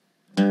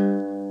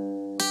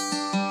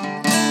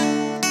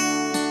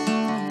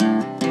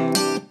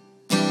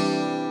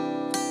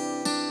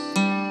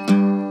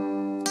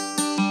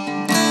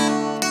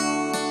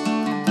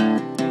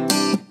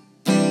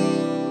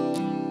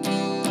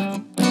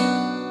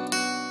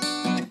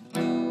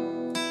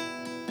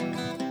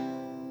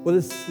Well,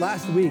 this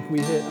last week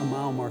we hit a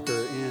mile marker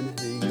in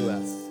the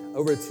U.S.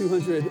 Over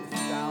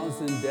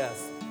 200,000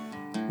 deaths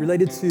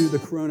related to the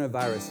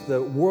coronavirus.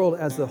 The world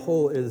as a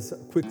whole is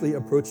quickly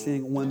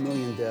approaching 1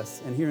 million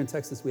deaths. And here in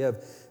Texas, we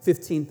have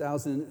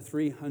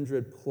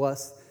 15,300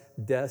 plus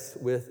deaths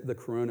with the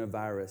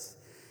coronavirus.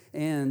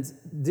 And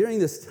during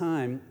this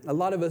time, a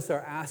lot of us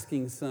are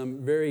asking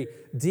some very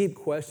deep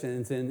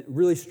questions and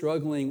really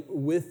struggling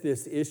with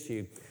this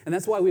issue. And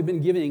that's why we've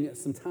been giving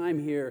some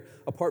time here,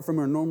 apart from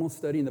our normal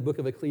study in the book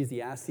of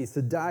Ecclesiastes,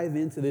 to dive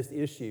into this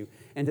issue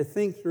and to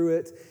think through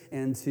it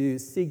and to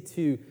seek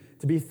to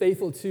be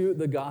faithful to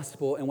the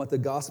gospel and what the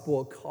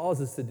gospel calls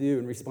us to do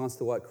in response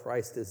to what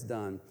Christ has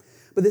done.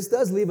 But this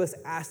does leave us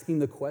asking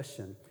the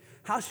question,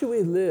 how should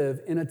we live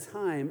in a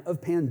time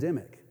of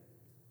pandemic?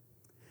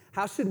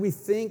 How should we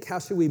think? How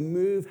should we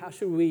move? How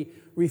should we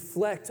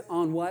reflect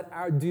on what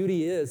our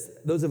duty is,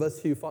 those of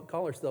us who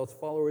call ourselves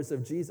followers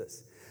of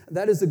Jesus?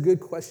 That is a good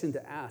question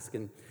to ask.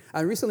 And I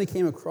recently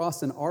came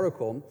across an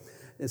article.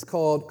 It's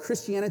called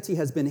Christianity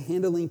Has Been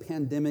Handling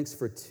Pandemics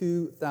for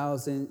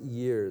 2,000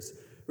 Years,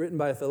 written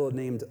by a fellow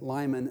named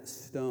Lyman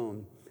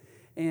Stone.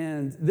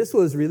 And this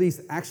was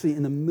released actually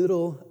in the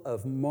middle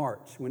of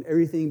March when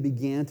everything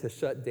began to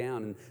shut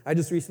down. And I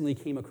just recently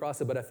came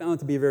across it, but I found it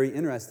to be very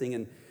interesting.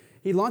 And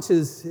he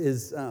launches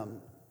his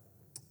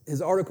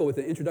article with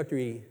an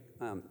introductory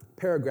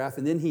paragraph,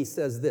 and then he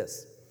says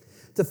this: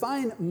 to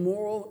find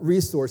moral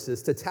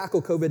resources to tackle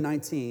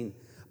COVID-19,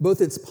 both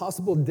its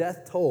possible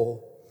death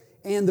toll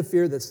and the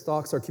fear that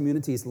stalks our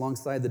communities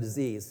alongside the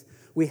disease,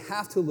 we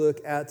have to look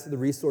at the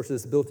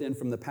resources built in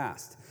from the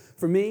past.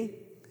 For me,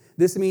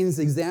 this means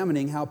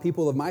examining how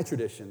people of my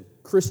tradition,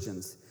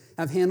 Christians,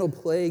 have handled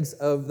plagues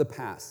of the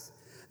past.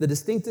 The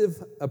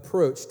distinctive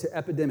approach to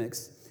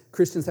epidemics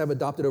Christians have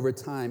adopted over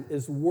time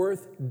is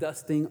worth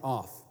dusting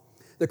off.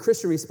 The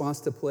Christian response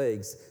to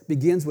plagues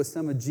begins with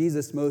some of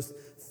Jesus' most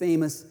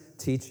famous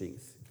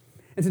teachings.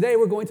 And today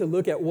we're going to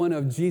look at one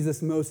of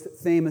Jesus' most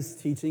famous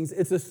teachings.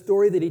 It's a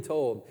story that he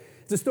told.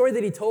 It's a story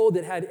that he told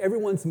that had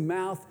everyone's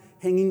mouth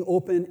hanging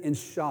open in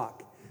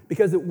shock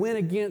because it went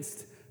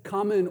against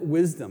common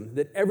wisdom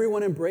that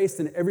everyone embraced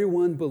and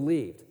everyone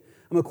believed.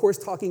 I'm, of course,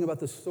 talking about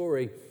the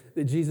story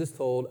that Jesus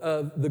told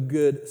of the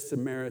Good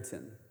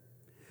Samaritan.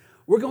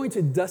 We're going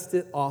to dust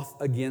it off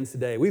again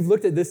today. We've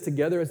looked at this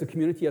together as a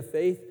community of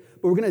faith,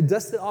 but we're going to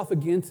dust it off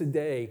again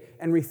today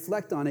and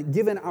reflect on it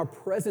given our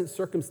present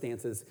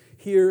circumstances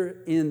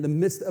here in the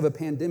midst of a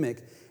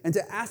pandemic, and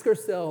to ask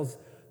ourselves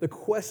the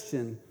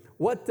question,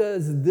 what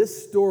does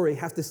this story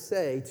have to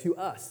say to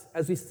us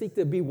as we seek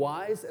to be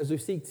wise, as we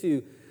seek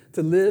to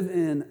live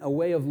in a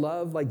way of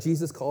love like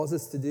Jesus calls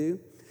us to do?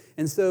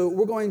 And so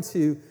we're going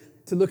to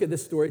look at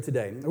this story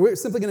today. We're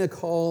simply going to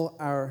call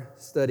our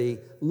study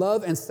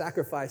Love and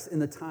Sacrifice in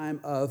the Time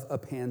of a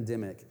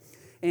Pandemic.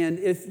 And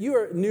if you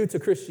are new to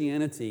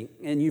Christianity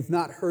and you've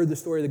not heard the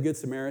story of the Good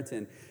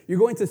Samaritan, you're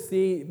going to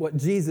see what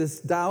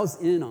Jesus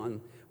dials in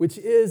on, which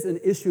is an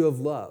issue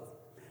of love.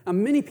 Now,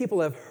 many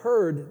people have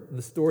heard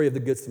the story of the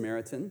Good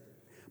Samaritan,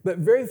 but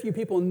very few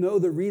people know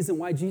the reason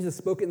why Jesus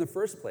spoke it in the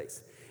first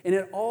place. And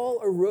it all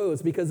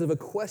arose because of a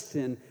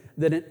question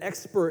that an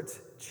expert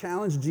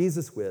challenged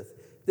Jesus with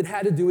that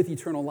had to do with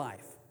eternal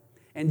life.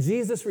 And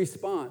Jesus'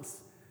 response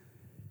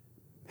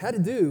had to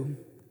do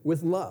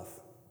with love.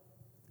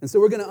 And so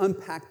we're going to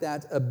unpack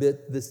that a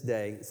bit this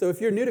day. So if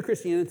you're new to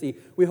Christianity,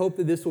 we hope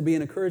that this will be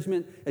an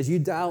encouragement as you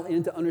dial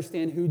in to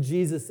understand who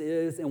Jesus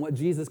is and what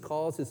Jesus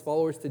calls his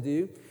followers to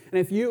do. And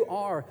if you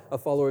are a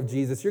follower of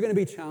Jesus, you're going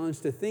to be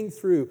challenged to think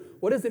through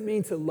what does it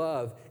mean to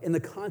love in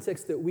the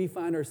context that we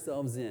find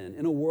ourselves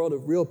in a world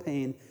of real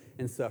pain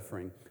and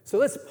suffering. So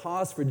let's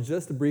pause for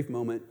just a brief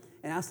moment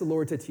and ask the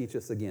Lord to teach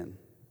us again.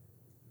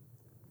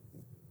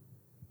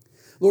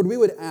 Lord, we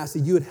would ask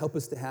that you would help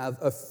us to have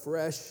a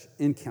fresh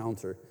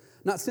encounter,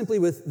 not simply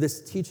with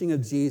this teaching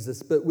of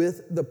Jesus, but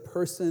with the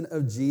person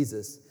of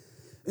Jesus,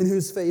 in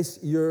whose face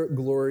your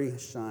glory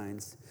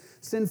shines.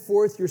 Send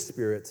forth your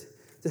Spirit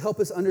to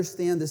help us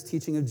understand this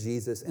teaching of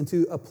Jesus and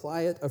to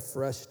apply it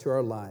afresh to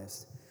our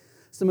lives.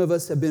 Some of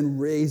us have been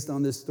raised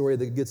on this story of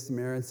the Good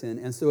Samaritan,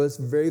 and so it's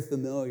very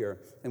familiar,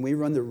 and we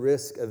run the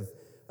risk of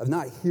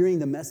not hearing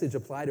the message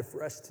applied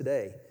afresh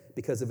today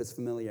because of its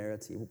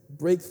familiarity.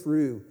 Break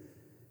through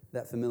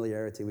that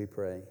familiarity, we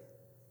pray.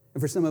 And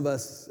for some of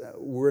us,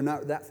 we're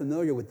not that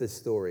familiar with this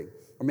story.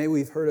 Or maybe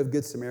we've heard of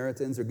Good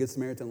Samaritans or Good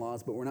Samaritan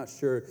laws, but we're not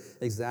sure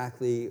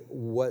exactly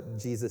what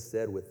Jesus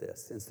said with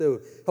this. And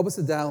so help us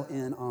to dial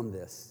in on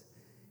this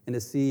and to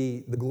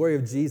see the glory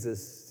of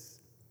Jesus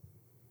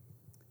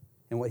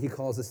and what he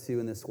calls us to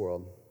in this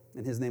world.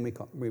 In his name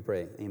we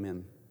pray,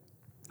 amen.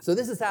 So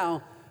this is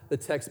how the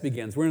text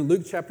begins. We're in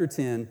Luke chapter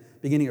 10,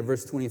 beginning at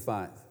verse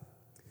 25.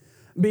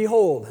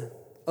 Behold,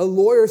 a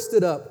lawyer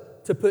stood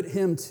up to put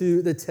him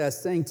to the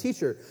test, saying,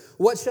 Teacher,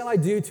 what shall I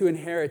do to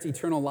inherit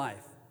eternal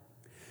life?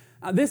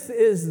 This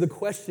is the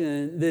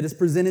question that is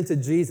presented to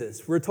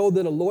Jesus. We're told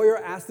that a lawyer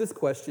asked this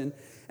question,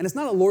 and it's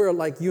not a lawyer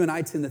like you and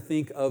I tend to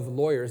think of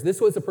lawyers. This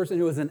was a person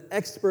who was an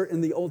expert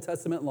in the Old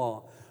Testament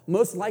law,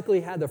 most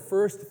likely had the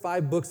first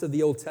 5 books of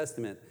the Old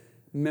Testament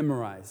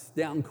memorized,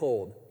 down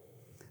cold.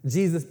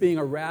 Jesus, being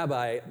a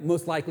rabbi,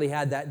 most likely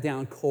had that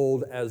down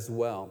cold as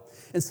well.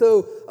 And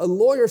so a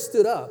lawyer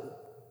stood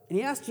up and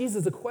he asked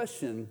Jesus a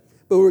question,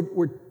 but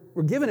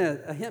we're given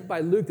a hint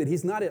by Luke that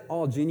he's not at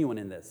all genuine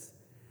in this.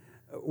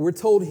 We're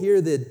told here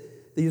that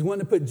he's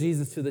wanting to put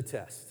Jesus to the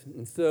test.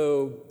 And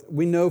so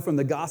we know from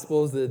the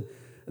Gospels that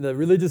the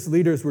religious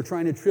leaders were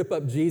trying to trip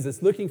up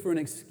Jesus, looking for an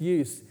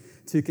excuse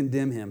to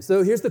condemn him.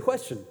 So here's the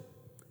question.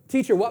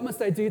 Teacher, what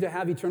must I do to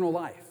have eternal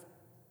life?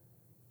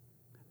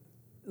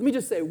 Let me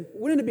just say,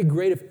 wouldn't it be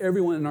great if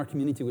everyone in our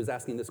community was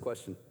asking this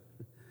question?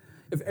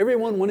 If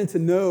everyone wanted to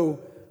know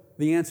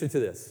the answer to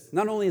this.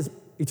 Not only is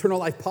eternal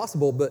life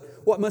possible, but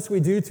what must we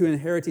do to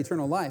inherit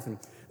eternal life? And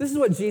this is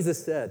what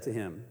Jesus said to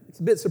him. It's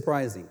a bit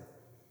surprising.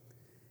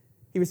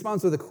 He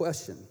responds with a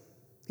question.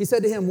 He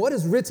said to him, what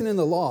is written in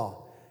the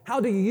law? How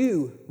do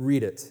you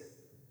read it?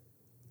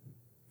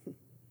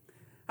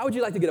 How would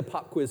you like to get a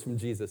pop quiz from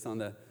Jesus on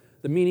the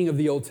meaning of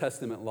the Old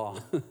Testament law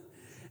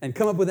and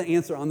come up with an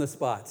answer on the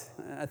spot?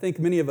 I think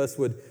many of us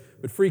would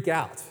freak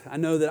out. I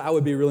know that I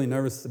would be really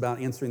nervous about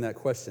answering that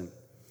question.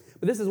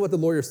 But this is what the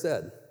lawyer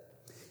said.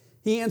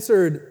 He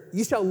answered,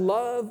 you shall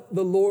love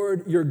the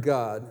Lord your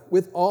God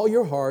with all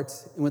your heart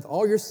and with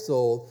all your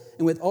soul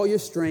and with all your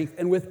strength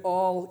and with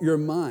all your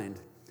mind,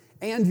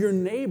 and your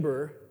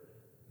neighbor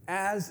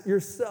as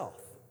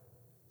yourself.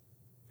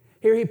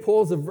 Here he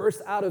pulls a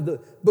verse out of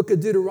the book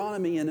of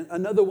Deuteronomy and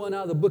another one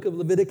out of the book of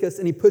Leviticus,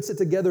 and he puts it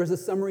together as a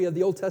summary of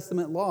the Old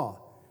Testament law.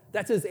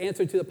 That's his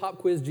answer to the pop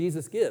quiz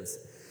Jesus gives.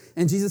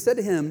 And Jesus said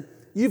to him,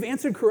 you've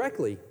answered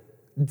correctly.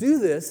 Do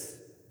this,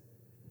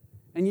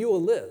 and you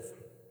will live.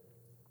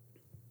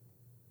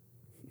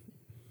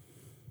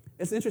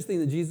 It's interesting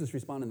that Jesus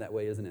responded that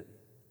way, isn't it?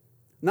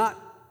 Not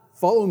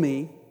follow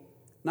me,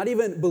 not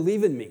even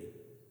believe in me.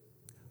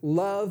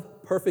 Love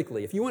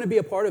perfectly. If you want to be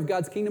a part of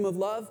God's kingdom of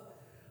love,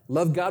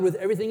 love God with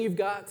everything you've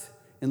got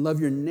and love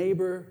your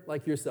neighbor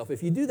like yourself.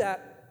 If you do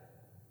that,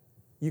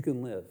 you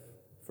can live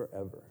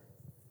forever.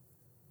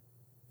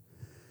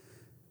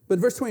 But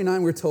in verse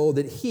 29, we're told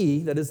that he,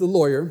 that is the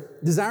lawyer,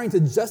 desiring to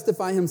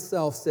justify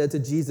himself, said to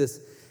Jesus,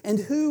 and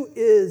who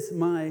is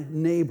my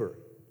neighbor?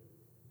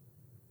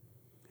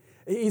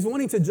 He's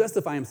wanting to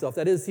justify himself.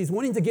 That is, he's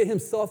wanting to get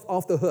himself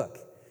off the hook.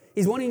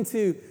 He's wanting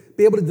to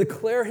be able to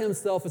declare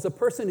himself as a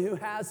person who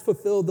has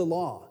fulfilled the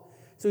law.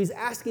 So he's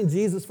asking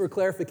Jesus for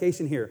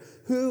clarification here.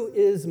 Who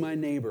is my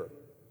neighbor?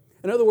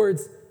 In other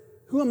words,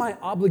 who am I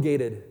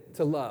obligated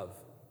to love?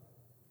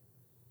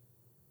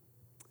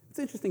 It's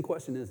an interesting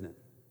question, isn't it?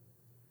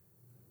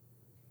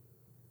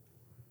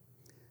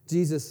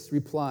 Jesus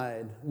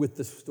replied with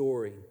the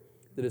story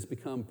that has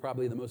become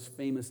probably the most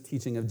famous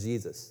teaching of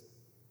Jesus.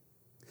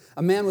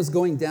 A man was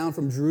going down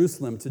from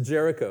Jerusalem to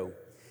Jericho,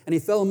 and he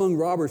fell among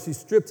robbers who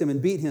stripped him and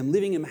beat him,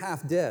 leaving him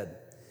half dead.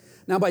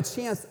 Now, by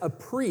chance, a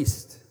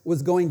priest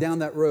was going down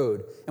that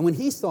road, and when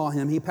he saw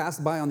him, he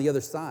passed by on the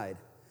other side.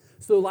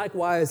 So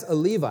likewise, a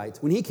Levite,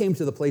 when he came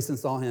to the place and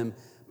saw him,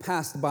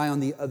 passed by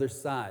on the other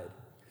side.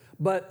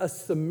 But a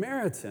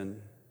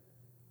Samaritan,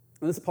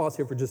 and let's pause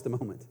here for just a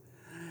moment.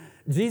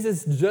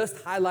 Jesus just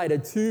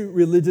highlighted two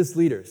religious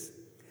leaders,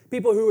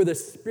 people who were the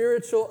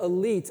spiritual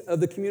elite of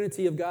the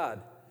community of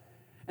God.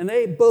 And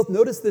they both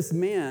noticed this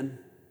man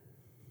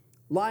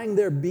lying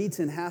there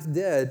beaten, half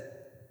dead,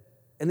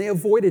 and they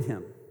avoided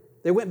him.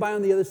 They went by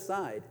on the other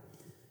side.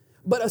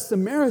 But a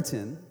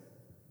Samaritan,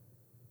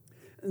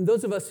 and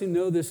those of us who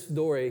know this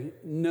story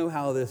know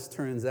how this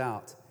turns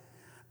out.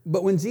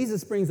 But when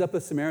Jesus brings up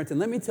a Samaritan,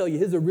 let me tell you,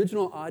 his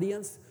original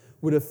audience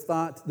would have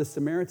thought the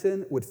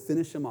Samaritan would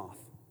finish him off.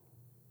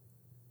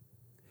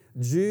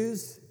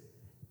 Jews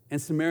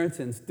and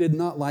Samaritans did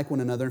not like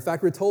one another. In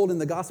fact, we're told in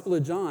the Gospel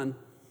of John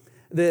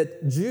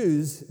that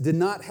Jews did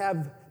not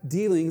have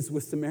dealings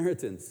with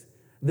Samaritans.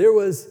 There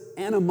was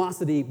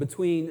animosity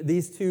between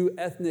these two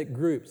ethnic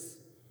groups.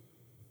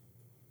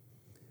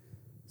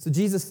 So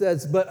Jesus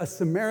says, but a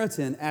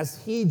Samaritan,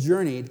 as he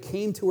journeyed,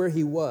 came to where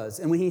he was,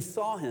 and when he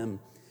saw him,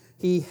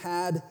 he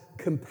had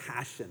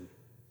compassion.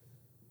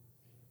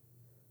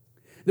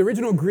 The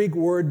original Greek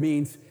word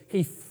means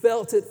he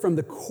felt it from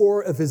the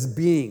core of his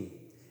being,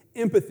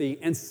 empathy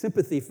and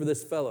sympathy for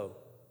this fellow.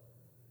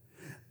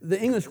 The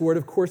English word,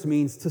 of course,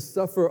 means to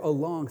suffer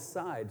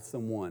alongside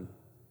someone.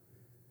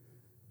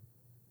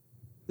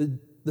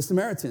 The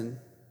Samaritan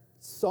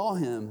saw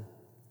him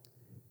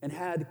and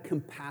had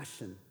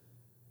compassion.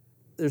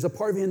 There's a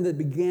part of him that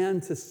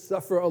began to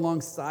suffer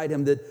alongside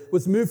him, that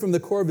was moved from the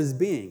core of his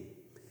being.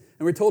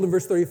 And we're told in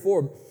verse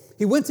 34,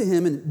 he went to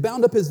him and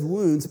bound up his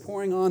wounds,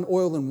 pouring on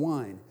oil and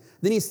wine.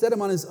 Then he set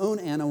him on his own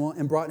animal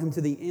and brought him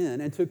to the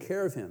inn and took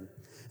care of him.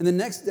 And the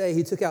next day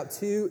he took out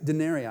 2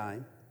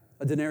 denarii.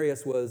 A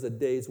denarius was a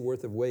day's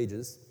worth of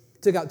wages.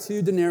 Took out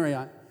 2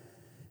 denarii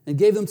and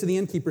gave them to the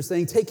innkeeper,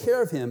 saying, take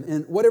care of him,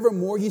 and whatever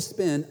more you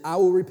spend, I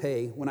will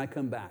repay when I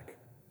come back.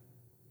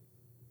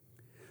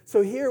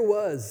 So here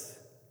was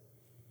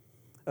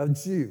a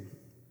Jew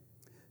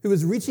who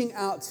was reaching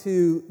out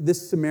to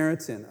this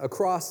Samaritan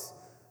across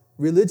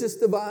religious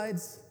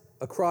divides,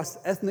 across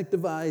ethnic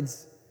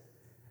divides,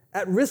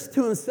 at risk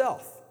to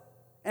himself,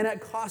 and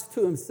at cost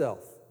to himself,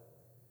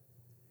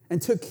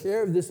 and took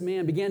care of this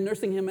man, began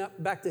nursing him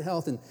back to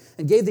health, and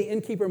gave the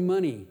innkeeper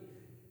money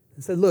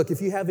and said, look,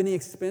 if you have any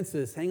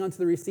expenses, hang on to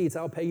the receipts.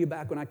 I'll pay you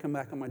back when I come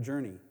back on my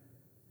journey.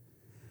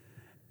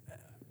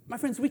 My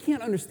friends, we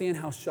can't understand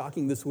how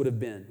shocking this would have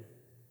been.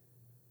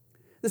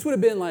 This would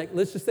have been like,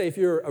 let's just say if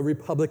you're a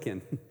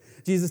Republican,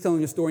 Jesus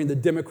telling a story and the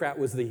Democrat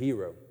was the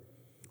hero.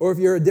 Or if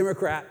you're a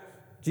Democrat,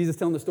 Jesus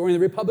telling the story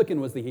and the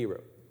Republican was the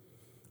hero.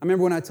 I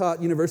remember when I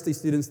taught university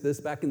students this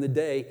back in the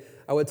day,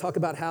 I would talk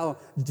about how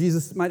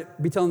Jesus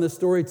might be telling this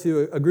story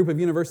to a group of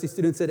university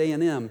students at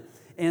A&M,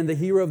 and the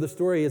hero of the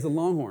story is a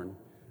Longhorn.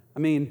 I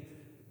mean,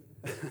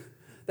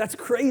 that's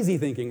crazy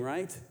thinking,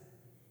 right?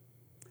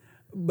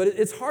 But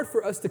it's hard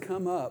for us to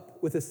come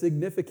up with a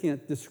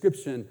significant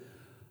description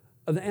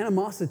of the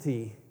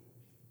animosity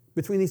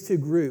between these two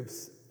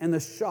groups and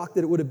the shock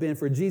that it would have been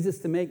for Jesus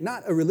to make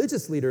not a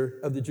religious leader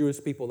of the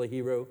Jewish people a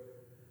hero,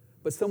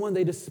 but someone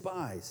they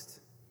despised.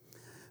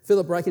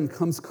 Philip Ryken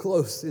comes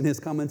close in his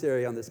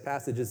commentary on this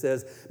passage. It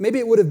says, maybe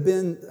it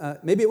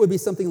would be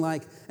something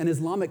like an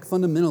Islamic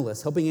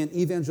fundamentalist helping an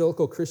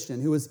evangelical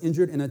Christian who was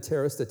injured in a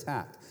terrorist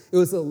attack. It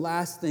was the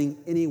last thing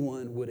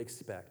anyone would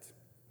expect.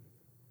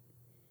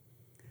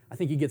 I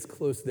think he gets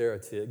close there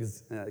to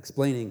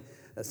explaining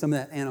some of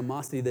that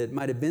animosity that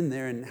might have been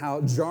there and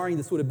how jarring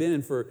this would have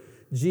been for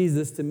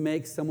Jesus to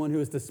make someone who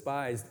is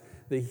despised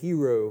the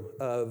hero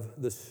of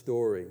the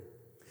story.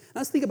 Now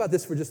let's think about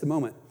this for just a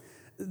moment.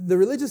 The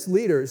religious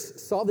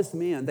leaders saw this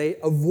man. They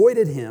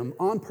avoided him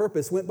on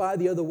purpose, went by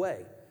the other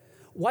way.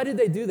 Why did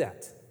they do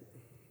that?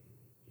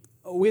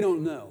 We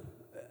don't know.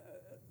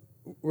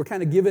 We're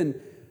kind of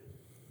given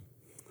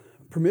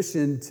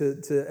permission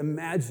to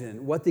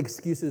imagine what the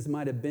excuses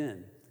might have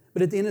been.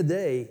 But at the end of the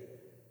day,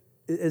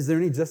 is there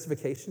any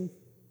justification?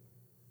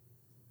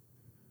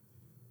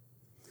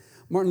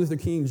 Martin Luther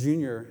King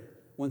Jr.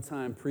 one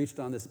time preached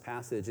on this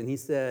passage, and he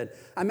said,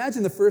 I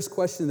imagine the first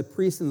question the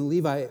priest and the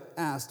Levite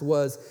asked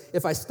was,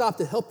 if I stop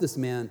to help this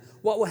man,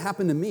 what will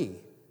happen to me?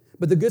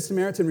 But the Good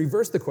Samaritan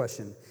reversed the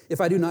question. If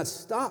I do not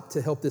stop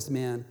to help this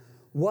man,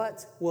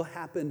 what will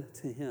happen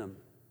to him?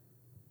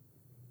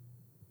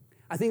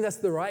 I think that's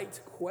the right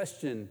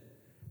question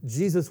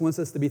Jesus wants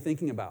us to be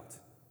thinking about.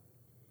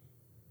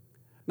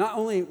 Not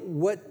only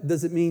what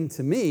does it mean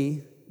to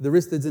me, the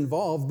risk that's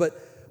involved, but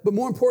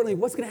more importantly,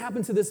 what's going to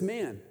happen to this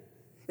man?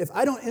 If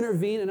I don't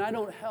intervene and I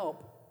don't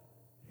help,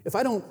 if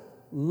I don't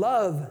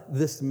love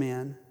this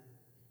man,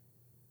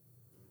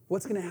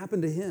 what's going to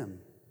happen to him?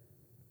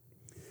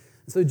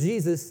 So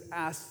Jesus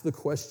asks the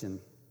question,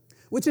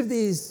 which of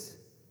these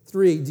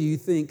three do you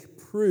think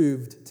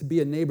proved to be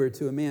a neighbor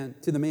to the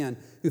man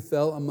who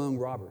fell among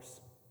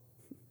robbers?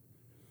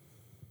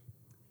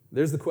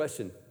 There's the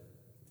question.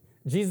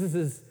 Jesus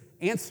is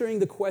answering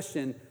the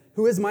question,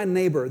 who is my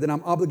neighbor that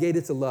I'm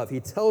obligated to love?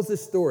 He tells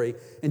this story,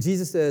 and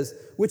Jesus says,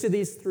 which of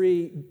these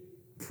three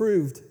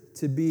proved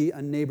to be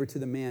a neighbor to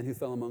the man who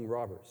fell among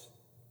robbers?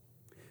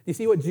 You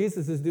see what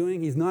Jesus is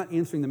doing? He's not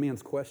answering the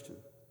man's question.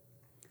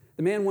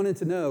 The man wanted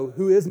to know,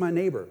 who is my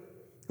neighbor?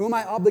 Who am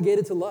I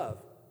obligated to love?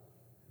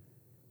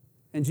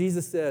 And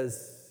Jesus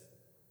says,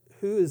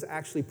 who is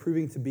actually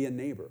proving to be a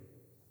neighbor?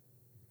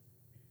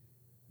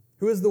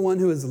 Who is the one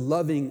who is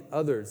loving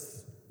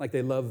others like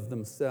they love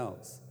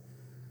themselves?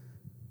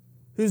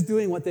 Who's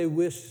doing what they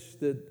wish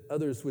that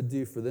others would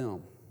do for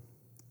them?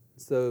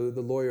 So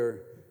the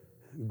lawyer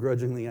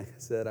grudgingly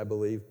said, I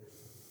believe,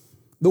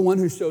 the one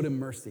who showed him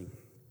mercy.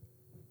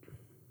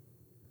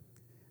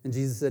 And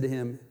Jesus said to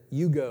him,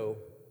 you go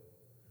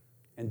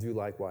and do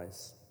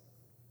likewise.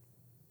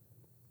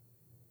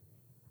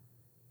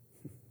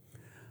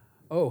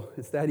 Oh,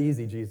 it's that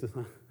easy, Jesus,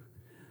 huh?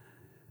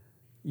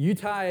 You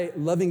tie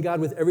loving God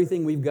with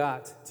everything we've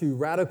got to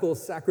radical,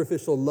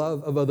 sacrificial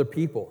love of other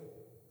people.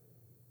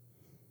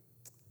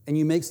 And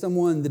you make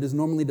someone that is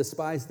normally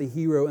despised the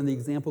hero and the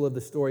example of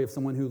the story of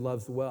someone who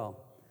loves well,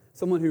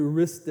 someone who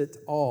risked it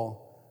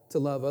all to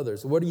love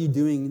others. What are you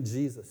doing,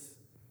 Jesus?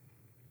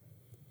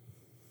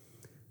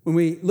 When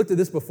we looked at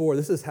this before,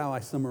 this is how I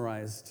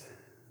summarized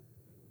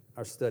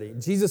our study.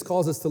 Jesus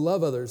calls us to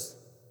love others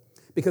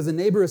because a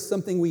neighbor is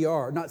something we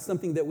are, not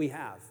something that we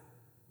have.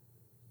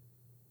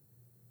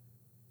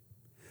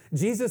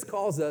 Jesus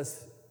calls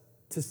us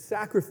to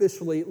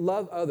sacrificially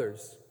love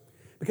others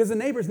because a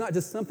neighbor is not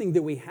just something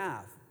that we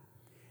have.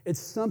 It's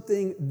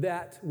something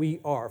that we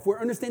are. If we're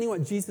understanding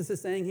what Jesus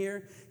is saying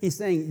here, he's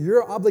saying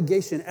your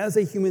obligation as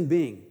a human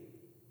being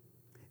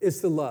is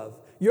to love.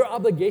 Your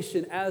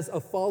obligation as a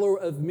follower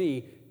of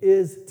me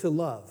is to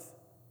love.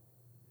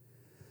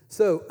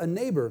 So a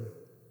neighbor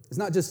is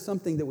not just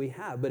something that we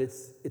have, but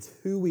it's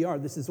who we are.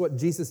 This is what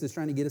Jesus is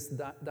trying to get us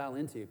to dial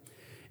into.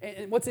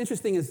 And what's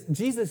interesting is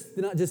Jesus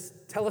did not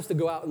just tell us to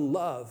go out and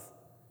love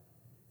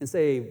and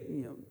say,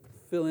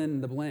 fill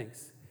in the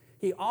blanks.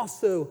 He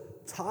also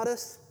taught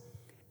us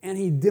and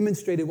he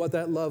demonstrated what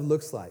that love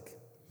looks like.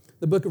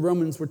 The book of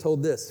Romans, we're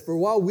told this, for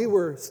while we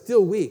were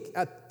still weak,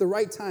 at the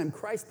right time,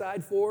 Christ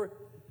died for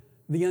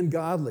the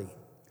ungodly.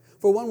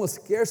 For one will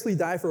scarcely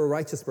die for a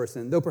righteous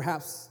person, though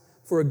perhaps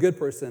for a good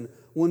person,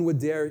 one would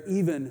dare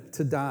even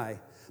to die.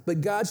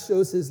 But God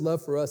shows his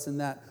love for us in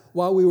that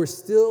while we were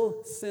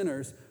still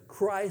sinners,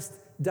 Christ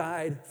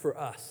died for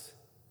us.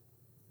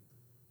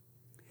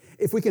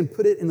 If we can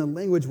put it in the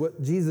language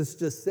what Jesus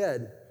just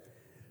said,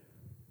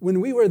 when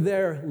we were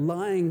there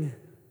lying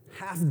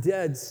half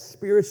dead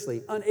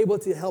spiritually, unable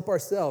to help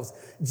ourselves,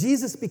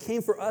 Jesus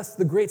became for us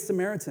the great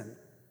Samaritan.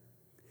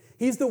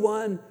 He's the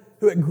one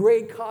who at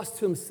great cost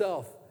to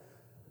himself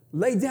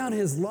laid down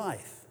his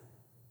life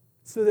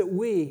so that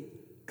we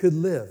could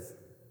live.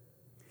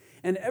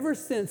 And ever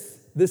since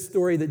this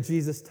story that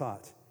Jesus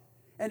taught,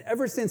 and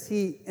ever since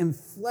he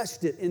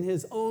enfleshed it in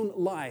his own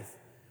life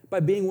by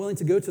being willing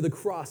to go to the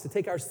cross, to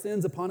take our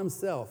sins upon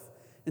himself,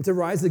 and to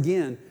rise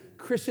again,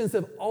 Christians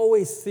have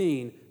always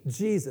seen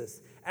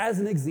Jesus as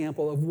an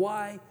example of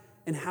why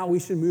and how we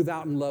should move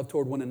out in love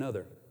toward one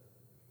another.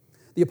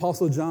 The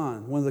Apostle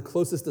John, one of the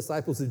closest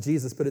disciples of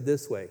Jesus, put it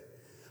this way: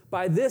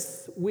 "By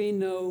this we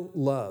know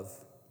love,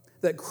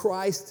 that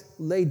Christ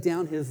laid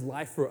down his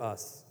life for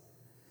us,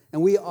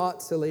 and we ought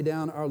to lay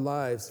down our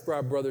lives for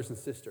our brothers and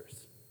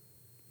sisters."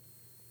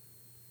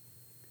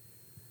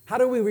 How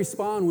do we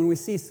respond when we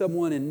see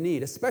someone in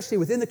need, especially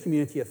within the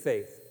community of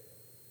faith?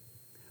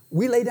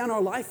 We lay down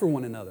our life for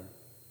one another.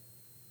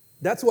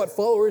 That's what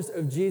followers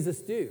of Jesus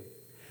do.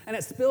 And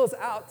it spills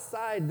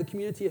outside the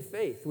community of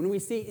faith. When we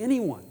see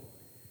anyone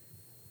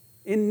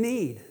in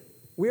need,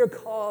 we are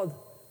called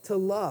to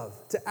love,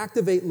 to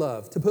activate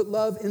love, to put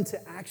love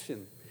into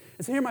action.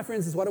 And so here, my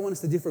friends, is what I want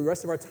us to do for the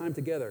rest of our time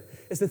together,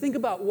 is to think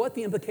about what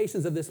the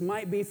implications of this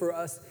might be for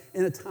us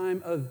in a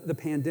time of the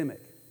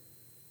pandemic.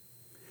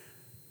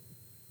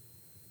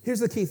 Here's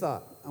the key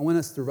thought I want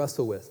us to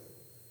wrestle with.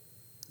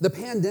 The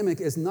pandemic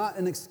is not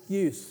an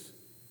excuse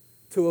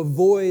to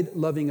avoid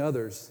loving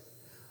others,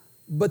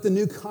 but the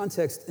new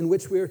context in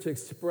which we are to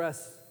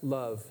express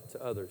love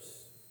to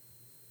others.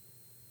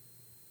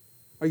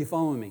 Are you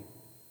following me?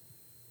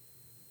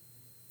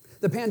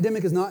 The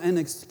pandemic is not an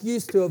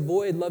excuse to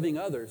avoid loving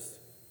others,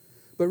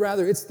 but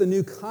rather it's the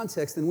new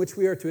context in which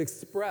we are to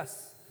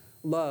express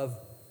love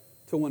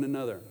to one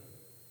another.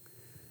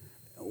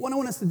 What I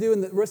want us to do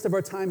in the rest of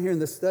our time here in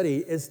this study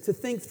is to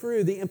think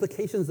through the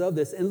implications of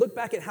this and look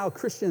back at how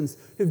Christians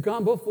who've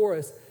gone before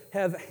us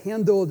have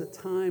handled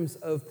times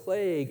of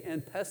plague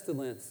and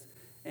pestilence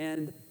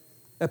and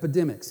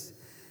epidemics.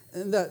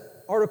 And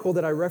that article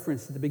that I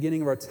referenced at the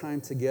beginning of our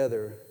time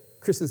together,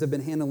 Christians have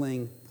been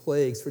handling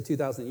plagues for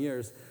 2,000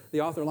 years.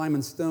 The author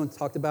Lyman Stone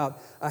talked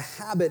about a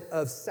habit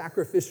of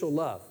sacrificial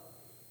love.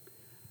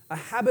 A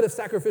habit of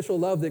sacrificial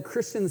love that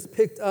Christians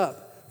picked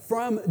up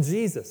from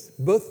Jesus,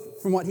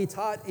 both from what he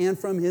taught and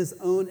from his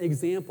own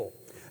example.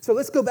 So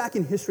let's go back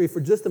in history for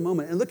just a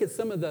moment and look at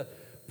some of the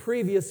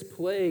previous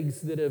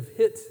plagues that have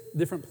hit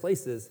different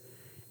places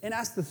and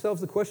ask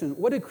ourselves the question,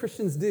 what did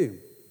Christians do?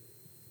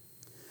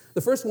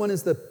 The first one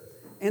is the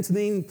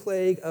Antonine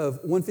Plague of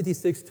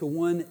 156 to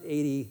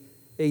 180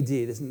 AD.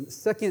 This is in the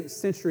 2nd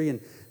century,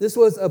 and this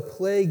was a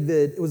plague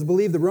that it was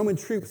believed the Roman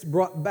troops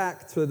brought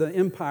back to the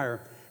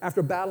empire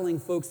after battling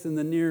folks in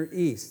the Near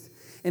East.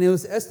 And it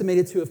was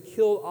estimated to have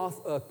killed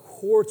off a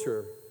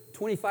quarter,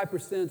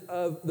 25%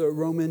 of the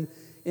Roman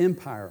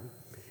Empire.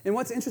 And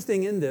what's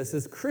interesting in this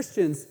is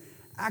Christians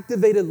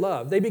activated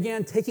love. They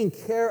began taking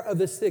care of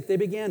the sick. They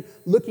began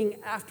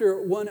looking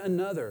after one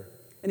another,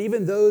 and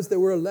even those that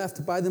were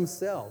left by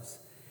themselves.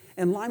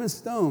 And Lyman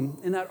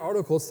Stone, in that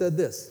article, said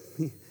this.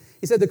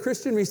 He said, the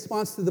Christian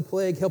response to the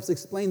plague helps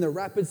explain the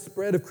rapid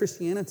spread of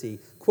Christianity.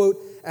 Quote,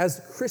 as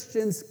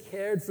Christians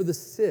cared for the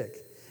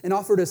sick and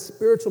offered a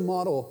spiritual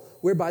model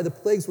whereby the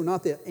plagues were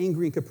not the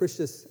angry and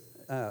capricious,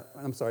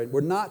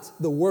 were not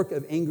the work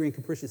of angry and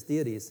capricious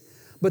deities,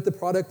 but the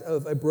product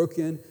of a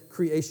broken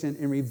creation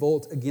in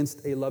revolt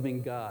against a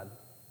loving God.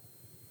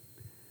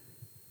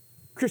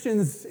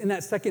 Christians in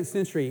that 2nd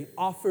century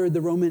offered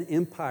the Roman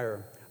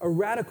Empire a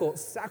radical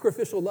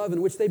sacrificial love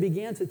in which they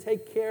began to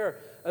take care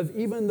of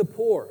even the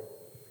poor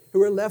who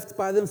were left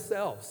by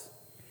themselves.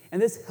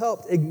 And this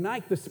helped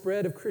ignite the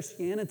spread of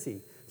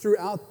Christianity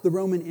throughout the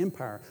Roman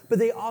Empire. But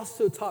they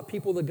also taught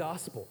people the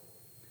gospel,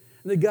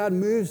 and that God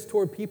moves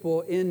toward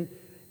people in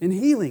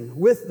healing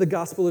with the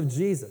gospel of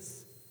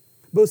Jesus,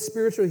 both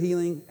spiritual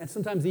healing and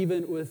sometimes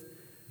even with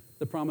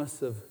the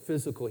promise of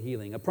physical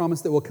healing, a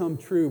promise that will come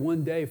true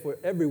one day for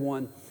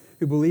everyone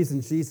who believes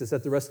in Jesus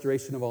at the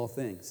restoration of all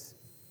things.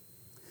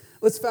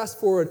 Let's fast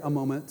forward a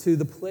moment to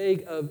the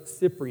plague of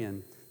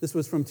Cyprian. This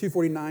was from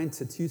 249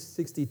 to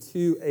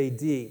 262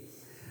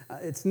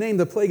 AD. It's named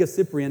the plague of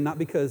Cyprian, not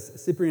because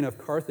Cyprian of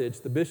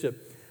Carthage, the bishop,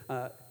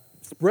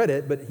 spread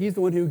it, but he's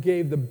the one who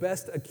gave the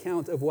best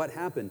account of what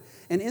happened.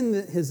 And in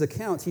his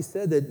account, he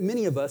said that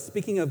many of us,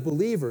 speaking of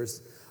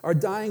believers, are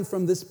dying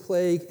from this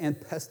plague and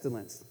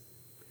pestilence.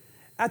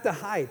 At the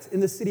height, in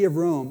the city of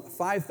Rome,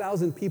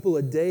 5,000 people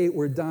a day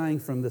were dying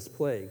from this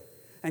plague.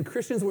 And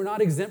Christians were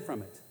not exempt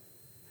from it.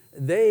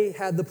 They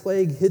had the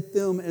plague hit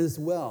them as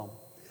well.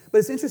 But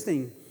it's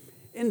interesting,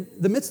 in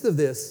the midst of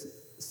this,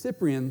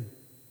 Cyprian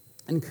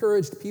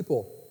encouraged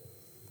people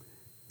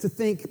to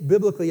think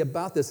biblically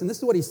about this. And this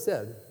is what he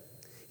said.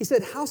 He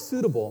said, how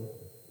suitable,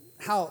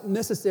 how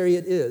necessary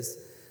it is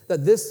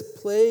that this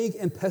plague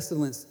and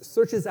pestilence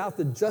searches out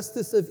the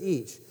justice of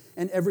each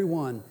and every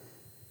one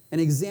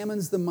and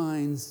examines the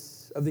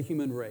minds of the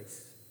human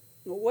race.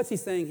 Well, what's he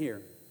saying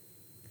here?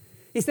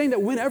 He's saying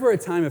that whenever a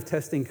time of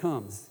testing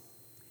comes,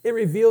 it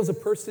reveals a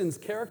person's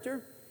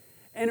character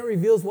and it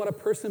reveals what a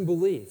person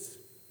believes.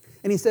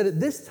 And he said at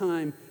this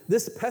time,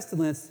 this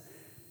pestilence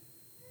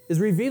is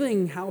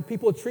revealing how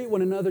people treat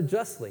one another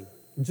justly,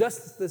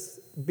 justice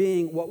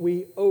being what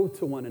we owe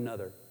to one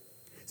another.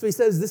 So he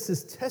says this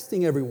is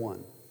testing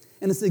everyone,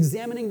 and it's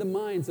examining the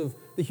minds of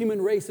the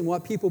human race and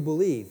what people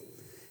believe.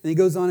 And he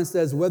goes on and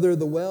says, whether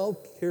the well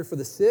care for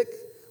the sick,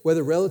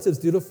 whether relatives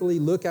dutifully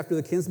look after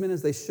the kinsmen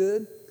as they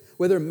should,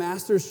 whether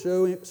masters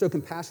show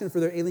compassion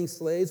for their ailing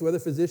slaves, whether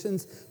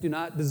physicians do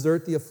not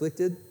desert the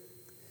afflicted.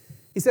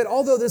 He said,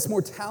 although this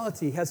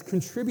mortality has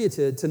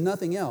contributed to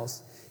nothing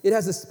else, it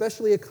has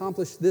especially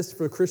accomplished this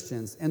for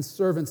Christians and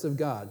servants of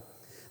God,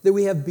 that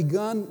we have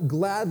begun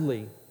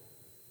gladly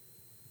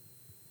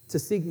to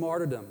seek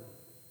martyrdom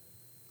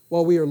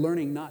while we are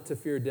learning not to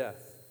fear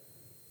death.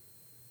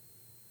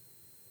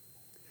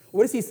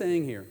 What is he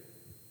saying here?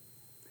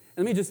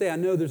 And let me just say, I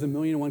know there's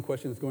 1,000,001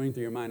 questions going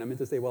through your mind. I meant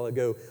to say a while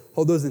ago,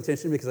 hold those in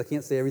tension because I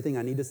can't say everything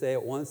I need to say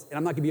at once, and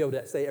I'm not going to be able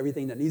to say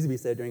everything that needs to be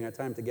said during our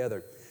time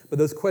together. But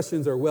those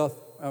questions are well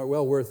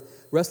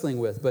worth wrestling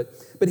with.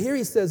 But here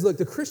he says, look,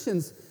 the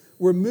Christians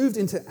were moved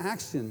into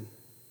action,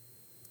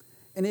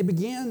 and they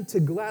began to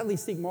gladly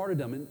seek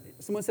martyrdom. And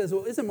someone says,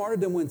 well, isn't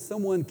martyrdom when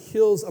someone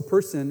kills a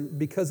person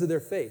because of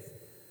their faith?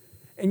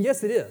 And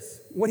yes, it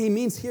is. What he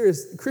means here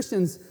is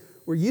Christians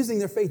were using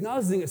their faith not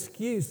as an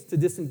excuse to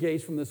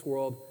disengage from this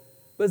world,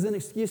 but as an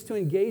excuse to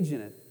engage in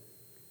it.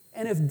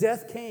 And if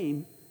death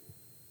came,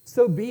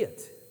 so be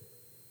it.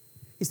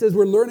 He says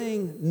we're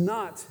learning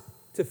not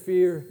to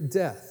fear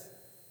death.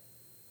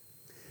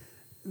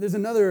 There's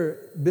another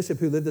bishop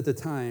who lived at the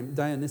time,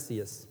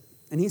 Dionysius,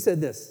 and he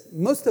said this: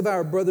 most of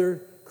our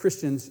brother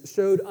Christians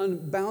showed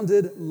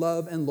unbounded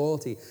love and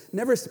loyalty,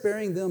 never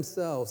sparing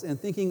themselves and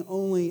thinking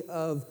only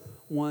of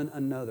one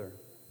another.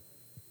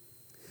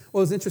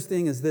 What's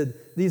interesting is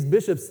that these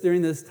bishops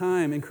during this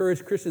time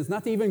encouraged Christians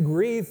not to even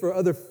grieve for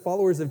other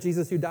followers of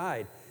Jesus who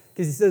died,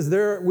 because he says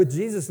they're with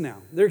Jesus now.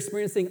 They're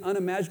experiencing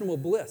unimaginable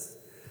bliss.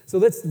 So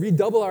let's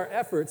redouble our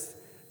efforts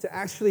to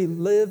actually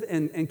live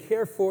and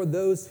care for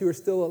those who are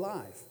still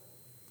alive.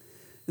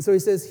 And so he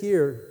says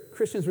here,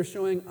 Christians were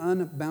showing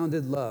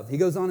unbounded love. He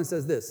goes on and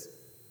says this: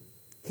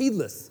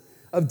 heedless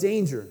of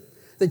danger,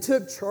 they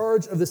took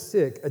charge of the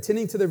sick,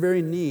 attending to their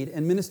very need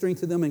and ministering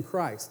to them in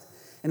Christ.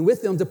 And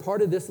with them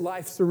departed this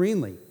life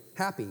serenely,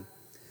 happy.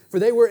 For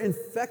they were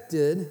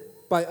infected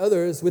by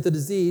others with the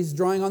disease,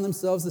 drawing on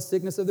themselves the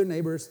sickness of their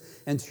neighbors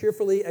and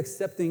cheerfully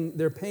accepting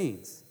their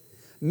pains.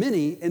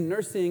 Many, in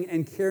nursing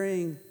and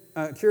curing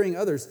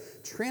others,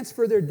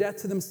 transferred their death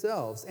to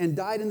themselves and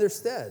died in their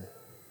stead.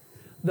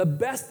 The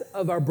best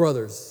of our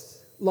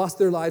brothers lost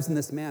their lives in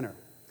this manner.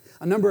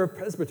 A number of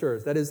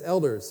presbyters, that is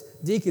elders,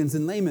 deacons,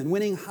 and laymen,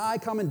 winning high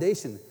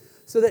commendation,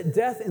 so that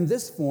death in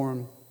this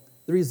form,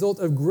 the result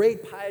of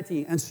great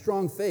piety and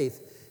strong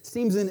faith,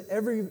 seems in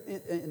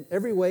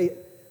every way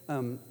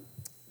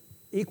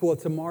equal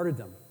to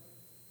martyrdom.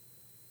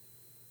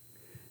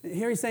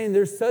 Here he's saying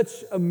there's such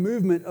a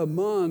movement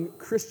among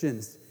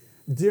Christians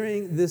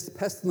during this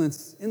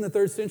pestilence in the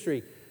 3rd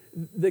century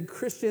that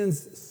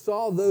Christians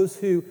saw those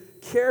who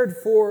cared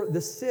for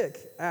the sick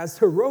as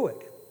heroic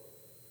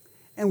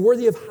and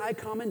worthy of high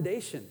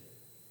commendation.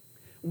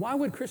 Why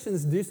would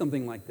Christians do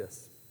something like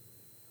this?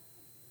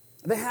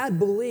 They had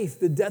belief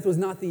that death was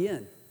not the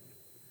end.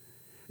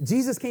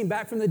 Jesus came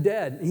back from the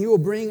dead, and he will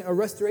bring a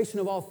restoration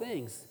of all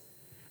things.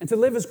 And to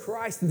live as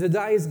Christ and to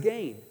die as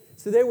gain.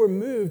 So they were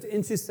moved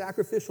into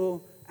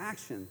sacrificial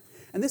action.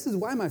 And this is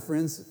why, my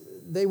friends,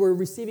 they were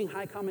receiving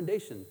high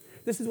commendation.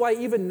 This is why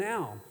even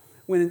now,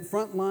 when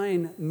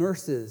frontline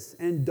nurses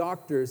and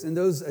doctors and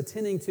those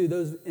attending to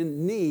those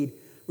in need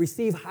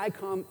receive high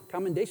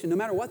commendation, no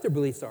matter what their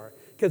beliefs are,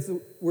 because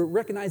we're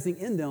recognizing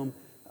in them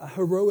a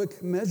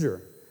heroic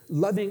measure.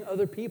 Loving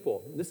other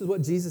people. This is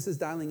what Jesus is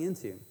dialing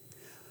into.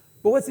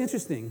 But what's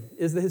interesting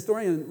is the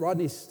historian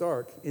Rodney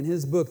Stark, in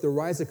his book, The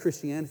Rise of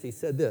Christianity,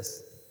 said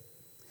this: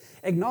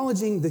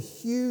 acknowledging the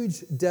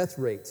huge death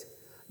rate,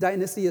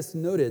 Dionysius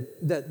noted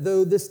that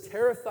though this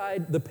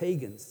terrified the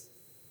pagans,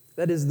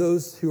 that is,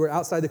 those who are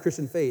outside the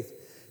Christian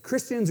faith,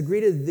 Christians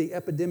greeted the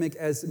epidemic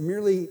as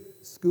merely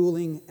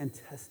schooling and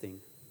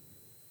testing.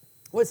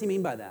 What does he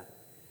mean by that?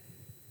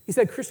 He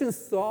said Christians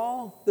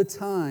saw the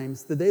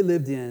times that they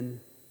lived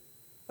in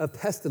of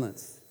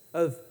pestilence,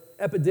 of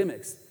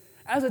epidemics,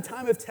 as a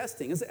time of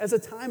testing, as a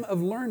time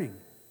of learning.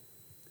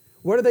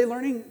 What are they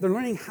learning? They're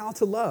learning how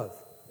to love.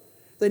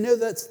 They know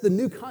that's the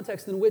new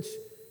context in which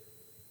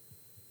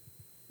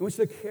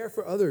their care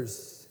for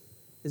others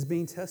is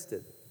being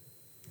tested.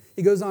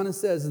 He goes on and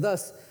says,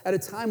 thus, at a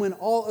time when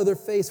all other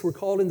faiths were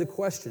called into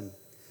question,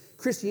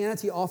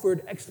 Christianity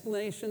offered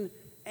explanation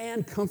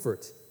and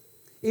comfort.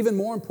 Even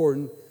more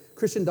important,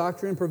 Christian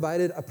doctrine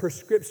provided a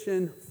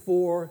prescription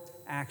for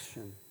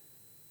action.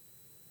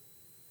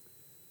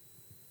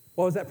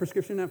 What was that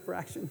prescription for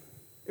action?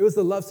 It was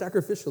to love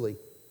sacrificially.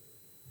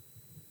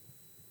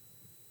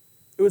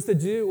 It was to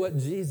do what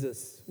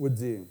Jesus would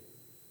do.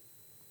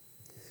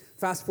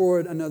 Fast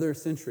forward another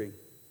century,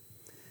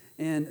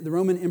 and the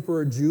Roman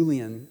Emperor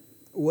Julian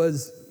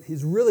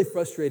he's really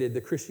frustrated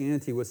that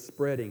Christianity was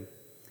spreading,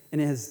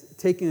 and it has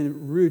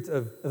taken root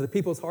of the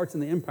people's hearts in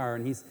the empire,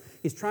 and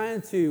he's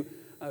trying to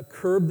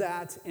curb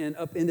that and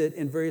upend it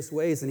in various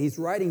ways, and he's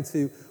writing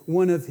to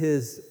one of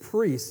his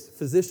priests,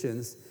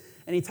 physicians,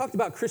 and he talked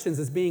about Christians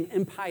as being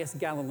impious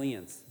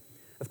Galileans.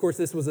 Of course,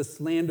 this was a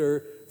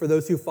slander for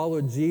those who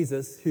followed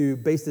Jesus, who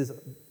based his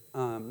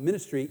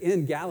ministry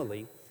in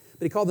Galilee,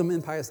 but he called them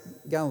impious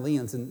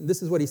Galileans, and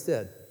this is what he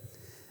said.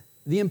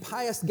 The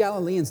impious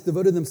Galileans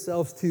devoted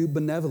themselves to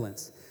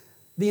benevolence.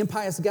 The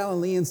impious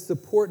Galileans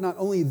support not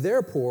only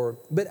their poor,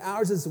 but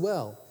ours as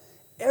well.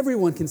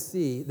 Everyone can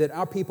see that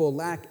our people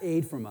lack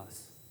aid from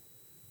us.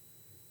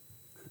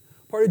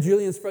 Part of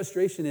Julian's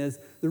frustration is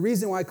the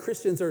reason why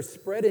Christians are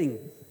spreading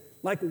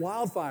like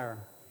wildfire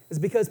is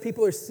because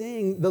people are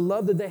seeing the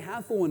love that they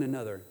have for one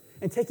another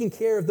and taking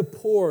care of the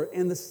poor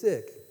and the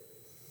sick.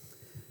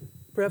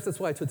 Perhaps that's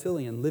why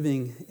Tertullian,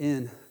 living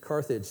in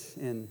Carthage,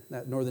 in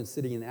that northern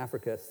city in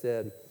Africa,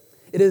 said,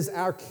 "It is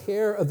our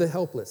care of the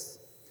helpless,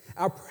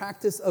 our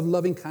practice of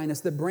loving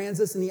kindness that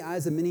brands us in the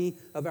eyes of many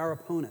of our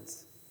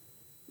opponents."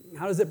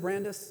 How does it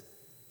brand us?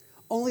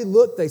 Only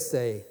look, they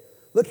say.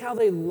 Look how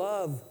they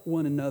love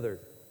one another.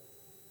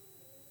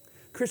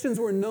 Christians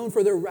were known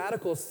for their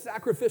radical,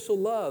 sacrificial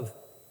love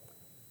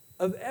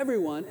of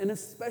everyone, and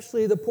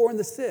especially the poor and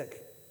the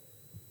sick.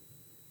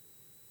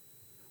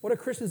 What are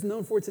Christians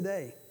known for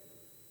today?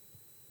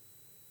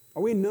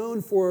 Are we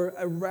known for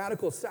a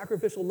radical,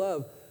 sacrificial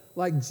love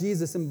like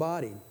Jesus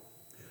embodied?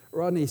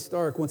 Rodney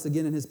Stark, once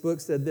again in his book,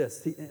 said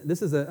this.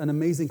 This is an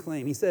amazing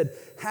claim. He said,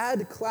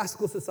 had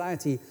classical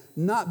society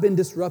not been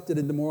disrupted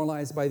and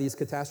demoralized by these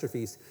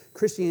catastrophes,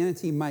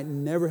 Christianity might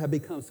never have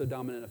become so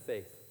dominant a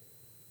faith.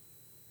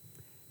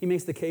 He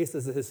makes the case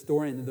as a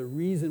historian that the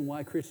reason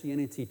why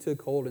Christianity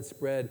took hold and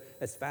spread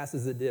as fast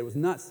as it did was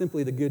not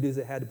simply the good news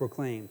it had to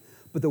proclaim,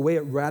 but the way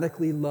it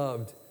radically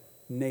loved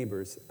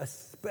neighbors,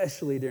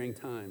 especially during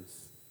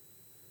times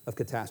of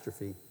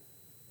catastrophe.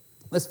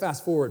 Let's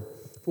fast forward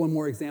for one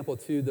more example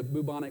to the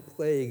bubonic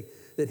plague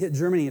that hit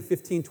Germany in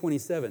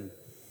 1527.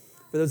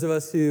 For those of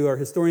us who are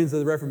historians of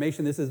the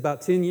Reformation, this is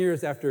about 10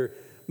 years after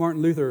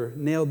Martin Luther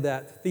nailed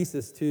that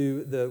thesis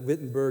to the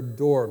Wittenberg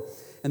door.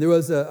 And there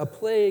was a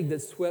plague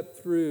that swept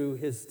through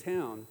his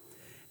town.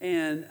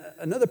 And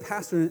another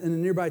pastor in a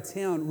nearby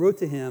town wrote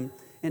to him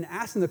and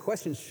asked him the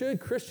question,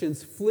 should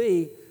Christians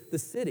flee the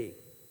city?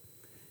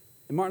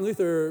 And Martin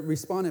Luther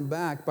responded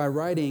back by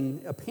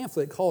writing a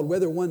pamphlet called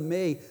Whether One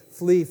May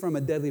Flee from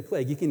a Deadly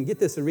Plague. You can get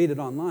this and read it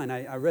online.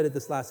 I read it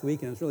this last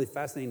week, and it was really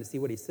fascinating to see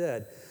what he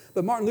said.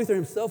 But Martin Luther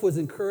himself was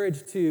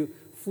encouraged to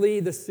flee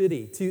the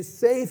city, to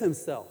save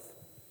himself.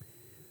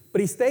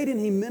 But he stayed and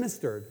he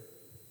ministered,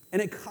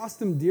 and it cost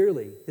him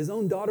dearly. His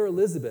own daughter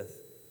Elizabeth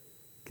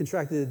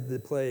contracted the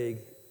plague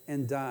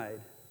and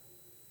died.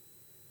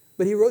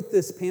 But he wrote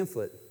this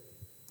pamphlet,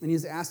 and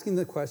he's asking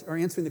the question, or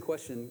answering the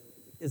question,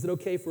 is it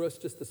okay for us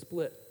just to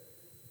split,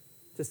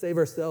 to save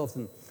ourselves?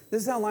 And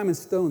this is how Lyman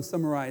Stone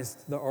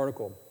summarized the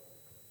article.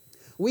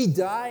 We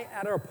die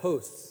at our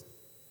posts.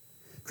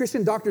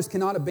 Christian doctors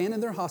cannot abandon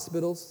their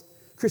hospitals.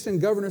 Christian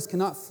governors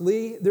cannot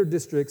flee their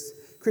districts.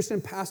 Christian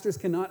pastors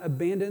cannot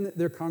abandon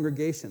their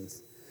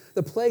congregations.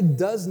 The plague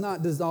does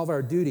not dissolve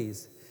our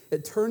duties.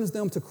 It turns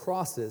them to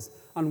crosses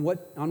on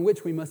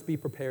which we must be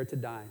prepared to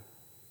die.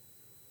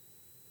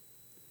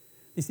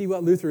 You see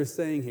what Luther is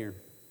saying here?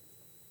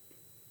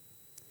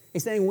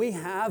 He's saying we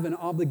have an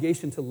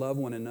obligation to love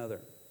one another.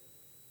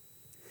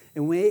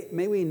 And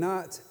may we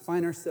not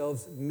find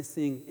ourselves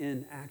missing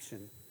in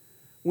action.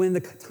 When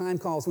the time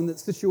calls, when the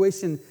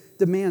situation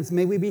demands,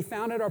 may we be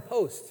found at our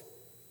post,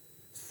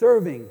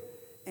 serving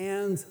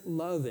and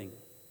loving.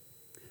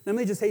 Now, let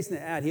me just hasten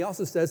to add, he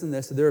also says in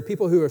this that there are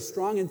people who are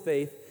strong in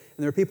faith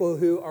and there are people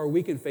who are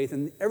weak in faith,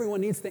 and everyone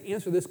needs to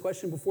answer this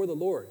question before the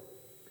Lord.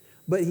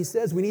 But he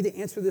says we need to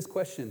answer this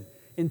question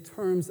in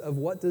terms of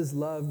what does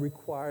love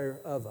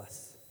require of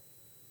us?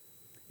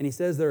 And he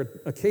says there are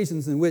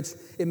occasions in which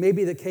it may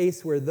be the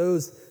case where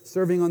those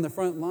serving on the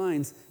front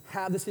lines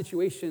have the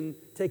situation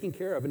taken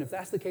care of. And if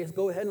that's the case,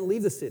 go ahead and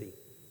leave the city.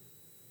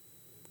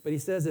 But he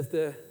says if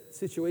the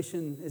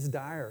situation is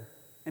dire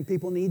and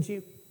people need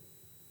you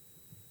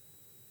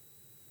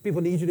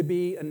to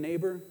be a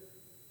neighbor,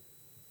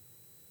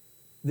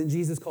 then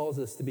Jesus calls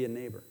us to be a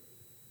neighbor.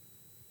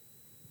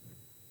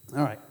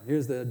 All right,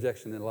 here's the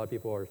objection that a lot of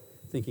people are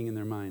thinking in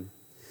their mind.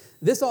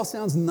 This all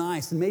sounds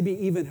nice and maybe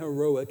even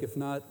heroic, if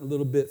not a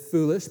little bit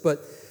foolish, but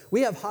we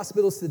have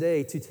hospitals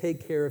today to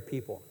take care of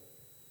people.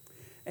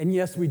 And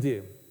yes, we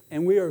do.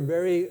 And we are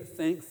very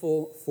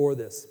thankful for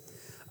this.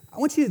 I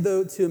want you,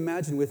 though, to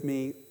imagine with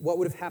me what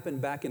would have happened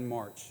back in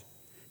March.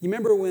 You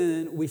remember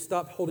when we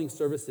stopped holding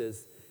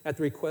services at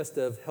the request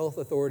of health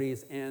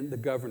authorities and the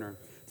governor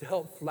to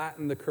help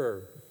flatten the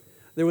curve?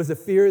 There was a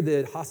fear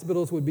that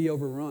hospitals would be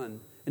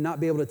overrun and not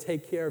be able to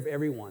take care of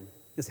everyone.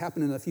 It's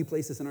happened in a few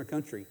places in our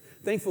country.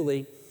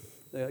 Thankfully,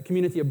 the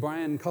community of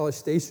Bryan College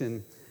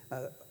Station,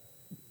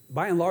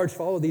 by and large,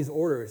 followed these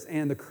orders,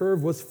 and the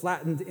curve was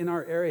flattened in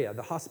our area.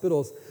 The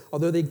hospitals,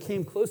 although they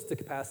came close to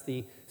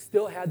capacity,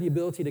 still had the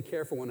ability to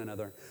care for one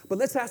another. But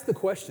let's ask the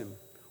question,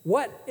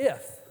 what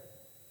if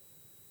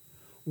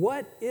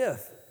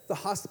the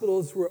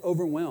hospitals were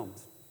overwhelmed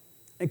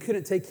and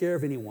couldn't take care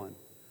of anyone?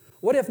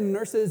 What if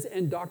nurses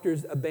and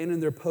doctors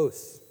abandoned their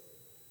posts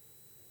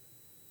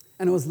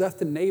and it was left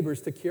to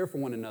neighbors to care for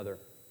one another?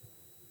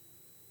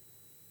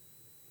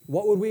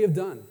 What would we have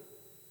done?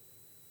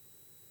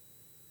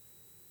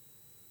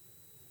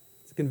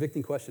 It's a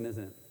convicting question,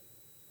 isn't it?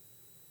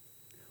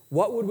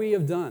 What would we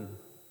have done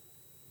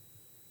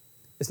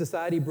if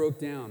society broke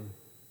down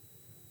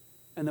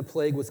and the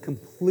plague was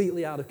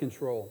completely out of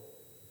control?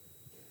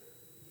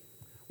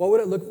 What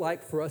would it look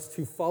like for us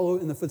to follow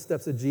in the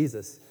footsteps of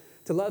Jesus,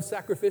 to love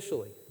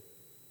sacrificially?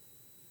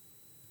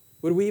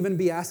 Would we even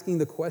be asking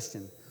the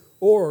question?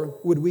 Or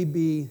would we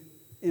be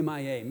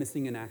MIA,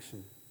 missing in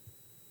action?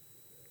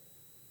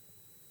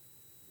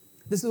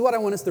 This is what I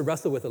want us to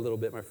wrestle with a little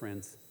bit, my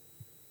friends.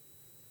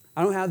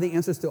 I don't have the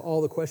answers to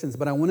all the questions,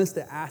 but I want us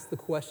to ask the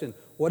question,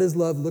 what does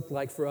love look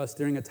like for us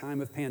during a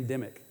time of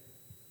pandemic?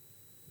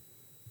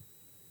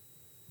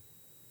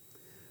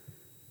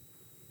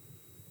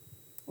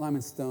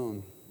 Lyman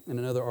Stone, in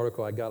another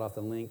article I got off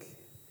the link,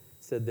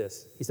 said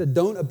this. He said,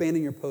 don't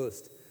abandon your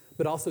post,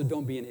 but also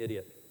don't be an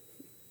idiot.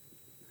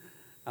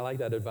 I like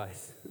that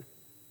advice.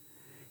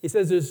 He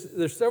says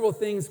there's several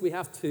things we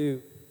have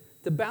to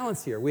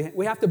balance here.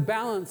 We have to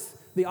balance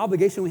the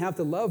obligation we have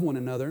to love one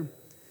another,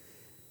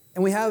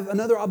 and we have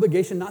another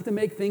obligation not to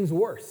make things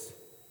worse.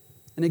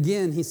 And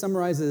again, he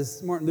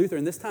summarizes Martin Luther,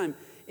 and this time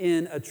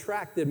in a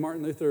tract that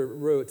Martin Luther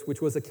wrote,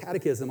 which was a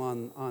catechism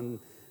on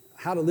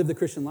how to live the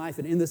Christian life.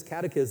 And in this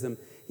catechism,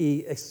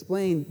 he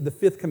explained the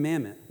fifth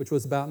commandment, which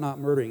was about not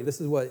murdering.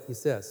 This is what he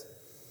says.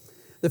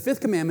 The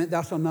fifth commandment,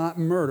 thou shalt not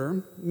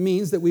murder,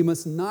 means that we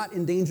must not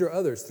endanger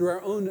others through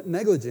our own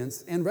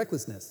negligence and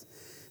recklessness.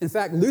 In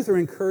fact, Luther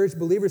encouraged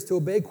believers to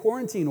obey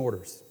quarantine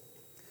orders,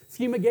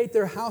 fumigate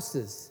their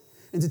houses,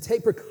 and to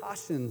take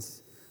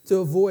precautions to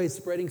avoid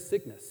spreading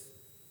sickness.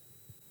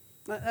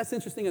 That's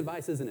interesting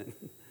advice, isn't it?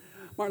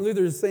 Martin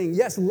Luther is saying,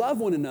 yes, love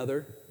one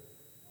another,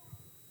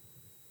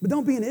 but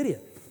don't be an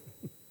idiot.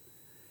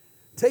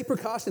 Take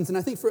precautions, and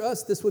I think for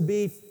us, this would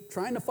be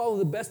trying to follow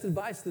the best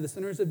advice that the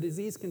Centers of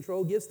Disease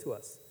Control gives to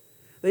us.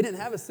 They didn't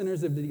have a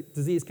Centers of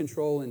Disease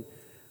Control in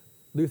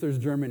Luther's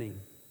Germany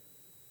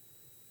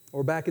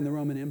or back in the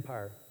Roman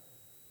Empire.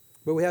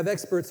 But we have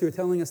experts who are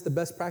telling us the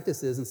best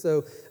practices, and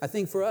so I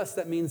think for us,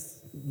 that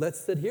means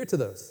let's adhere to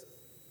those.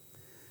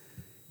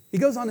 He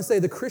goes on to say,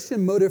 the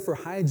Christian motive for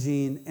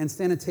hygiene and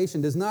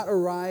sanitation does not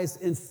arise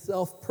in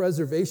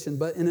self-preservation,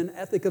 but in an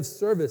ethic of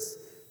service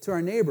to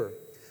our neighbor.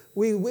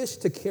 We wish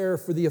to care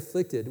for the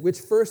afflicted, which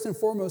first and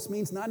foremost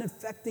means not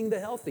infecting the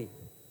healthy.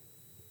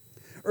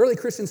 Early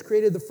Christians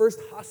created the first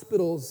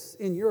hospitals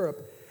in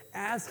Europe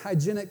as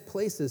hygienic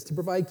places to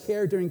provide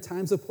care during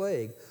times of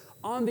plague,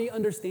 on the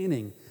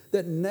understanding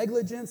that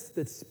negligence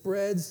that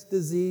spreads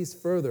disease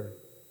further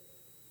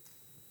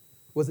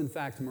was in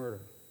fact murder.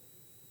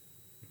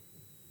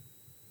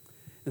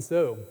 And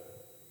so,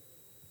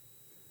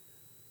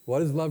 what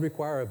does love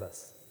require of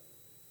us?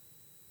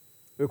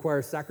 It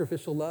requires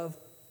sacrificial love,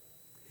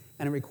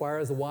 and it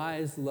requires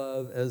wise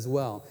love as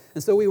well.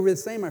 And so we were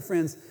saying, my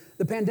friends,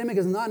 the pandemic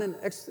is not an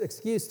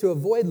excuse to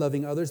avoid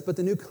loving others, but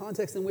the new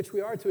context in which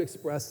we are to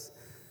express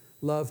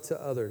love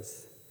to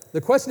others.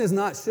 The question is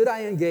not, should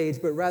I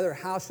engage, but rather,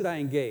 how should I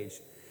engage?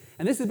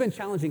 And this has been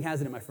challenging,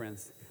 hasn't it, my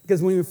friends?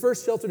 Because when we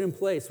first sheltered in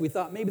place, we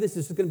thought maybe this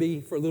is just going to be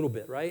for a little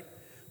bit, right?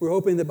 We were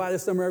hoping that by the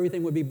summer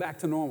everything would be back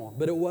to normal,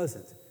 but it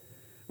wasn't.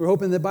 We're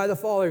hoping that by the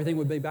fall everything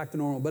would be back to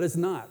normal, but it's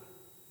not.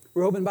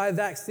 We're hoping by a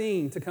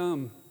vaccine to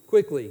come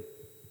quickly,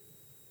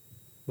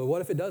 but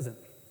what if it doesn't?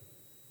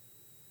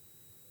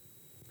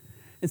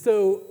 And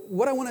so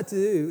what I wanted to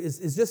do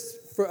is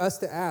just for us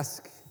to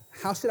ask,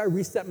 how should I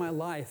reset my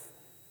life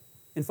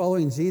in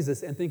following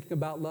Jesus and thinking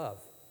about love?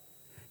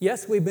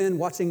 Yes, we've been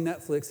watching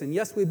Netflix, and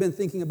yes, we've been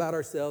thinking about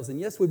ourselves, and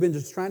yes, we've been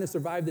just trying to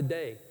survive the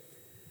day.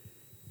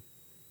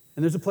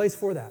 And there's a place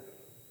for that.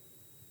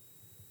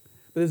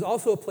 But there's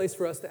also a place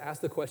for us to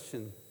ask the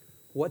question,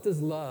 what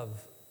does love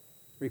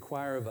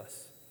require of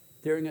us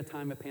during a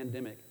time of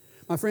pandemic?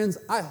 My friends,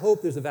 I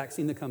hope there's a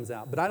vaccine that comes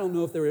out, but I don't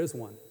know if there is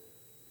one.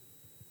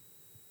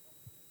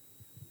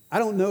 I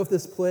don't know if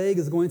this plague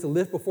is going to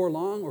lift before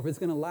long or if it's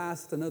going to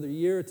last another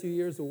year or 2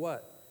 years or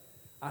what.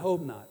 I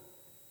hope not.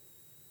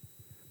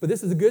 But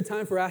this is a good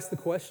time for us to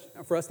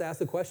ask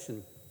the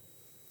question.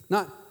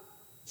 Not,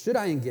 should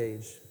I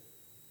engage,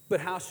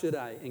 but how should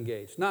I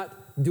engage? Not,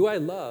 do I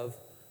love,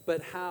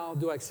 but how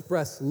do I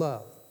express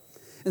love?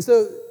 And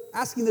so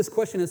asking this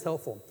question is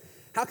helpful.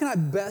 How can I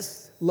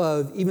best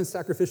love, even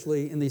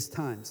sacrificially, in these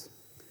times?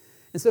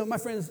 And so, my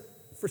friends,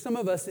 for some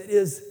of us, it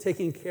is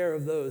taking care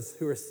of those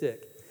who are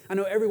sick. I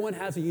know everyone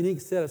has a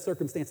unique set of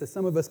circumstances.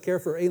 Some of us care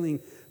for ailing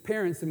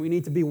parents, and we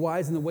need to be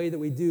wise in the way that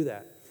we do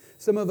that.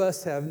 Some of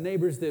us have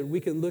neighbors that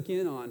we can look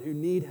in on who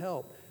need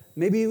help.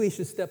 Maybe we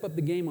should step up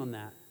the game on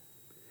that.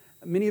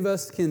 Many of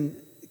us can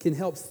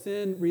help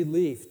send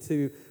relief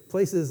to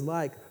places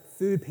like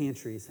food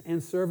pantries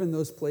and serve in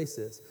those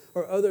places,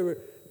 or other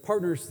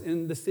partners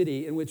in the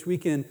city in which we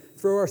can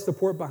throw our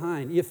support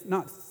behind, if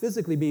not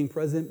physically being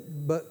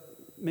present, but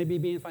maybe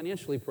being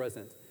financially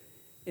present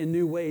in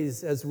new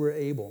ways as we're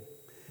able.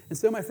 And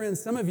so, my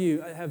friends, some of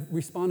you have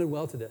responded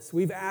well to this.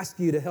 We've asked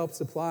you to help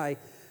supply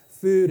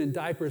food and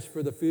diapers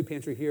for the food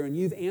pantry here, and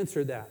you've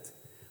answered that.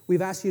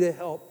 We've asked you to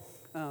help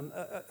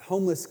a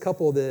homeless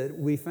couple that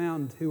we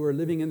found who were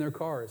living in their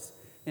cars.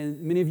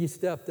 And many of you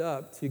stepped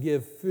up to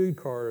give food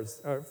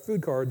cards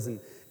and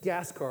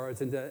gas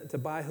cards, and to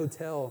buy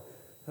hotel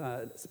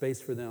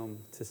space for them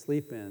to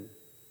sleep in.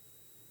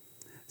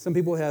 Some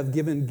people have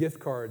given gift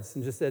cards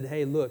and just said,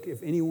 hey, look,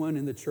 if anyone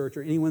in the church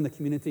or anyone in the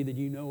community that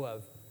you know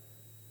of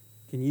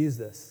can use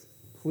this,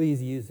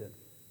 please use it.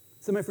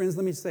 So my friends,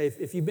 let me say,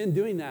 if you've been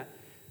doing that,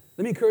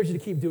 let me encourage you to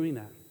keep doing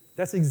that.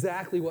 That's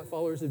exactly what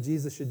followers of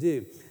Jesus should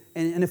do.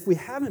 And if we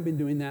haven't been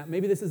doing that,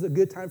 maybe this is a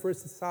good time for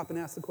us to stop and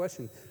ask the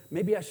question,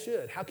 maybe I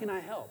should. How can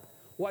I help?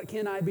 What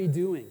can I be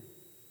doing?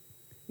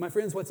 My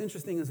friends, what's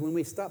interesting is when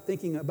we stop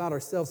thinking about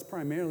ourselves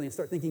primarily and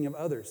start thinking of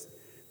others,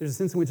 there's a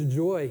sense in which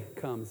joy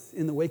comes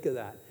in the wake of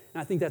that.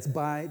 And I think that's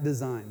by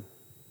design.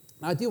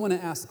 I do want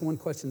to ask one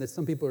question that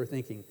some people are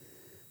thinking,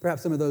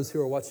 perhaps some of those who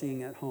are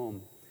watching at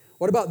home.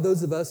 What about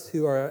those of us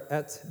who are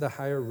at the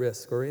higher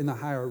risk or in the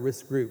higher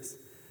risk groups?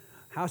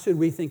 How should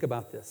we think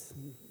about this?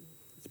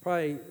 It's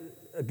probably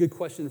a good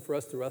question for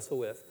us to wrestle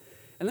with.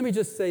 And let me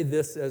just say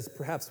this as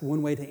perhaps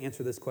one way to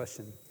answer this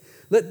question.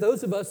 Let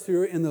those of us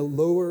who are in the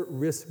lower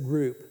risk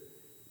group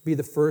be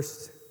the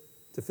first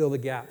to fill the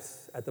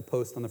gaps at the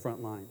post on the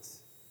front lines.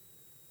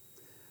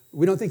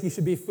 We don't think you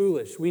should be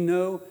foolish. We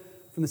know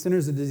from the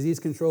Centers of Disease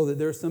Control that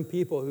there are some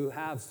people who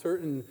have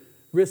certain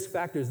risk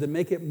factors that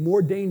make it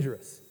more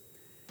dangerous.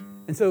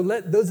 And so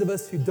let those of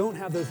us who don't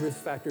have those risk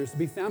factors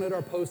be found at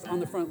our post on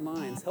the front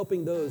lines,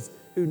 helping those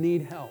who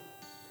need help.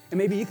 And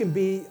maybe you can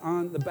be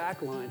on the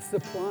back line,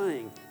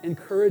 supplying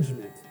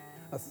encouragement,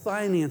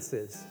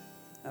 finances,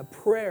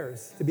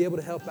 prayers to be able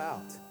to help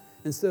out.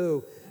 And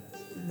so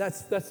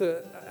that's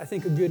I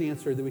think, a good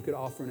answer that we could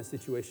offer in a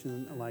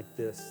situation like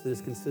this that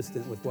is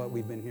consistent with what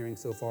we've been hearing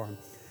so far.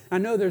 I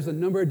know there's a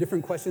number of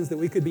different questions that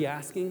we could be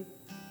asking.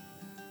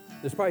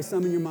 There's probably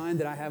some in your mind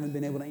that I haven't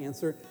been able to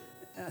answer.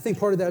 I think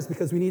part of that is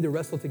because we need to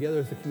wrestle together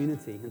as a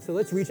community. And so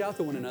let's reach out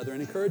to one another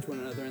and encourage one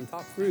another and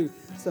talk through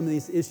some of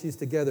these issues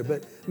together.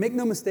 But make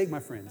no mistake,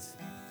 my friends,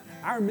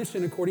 our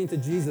mission, according to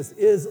Jesus,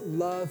 is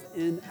love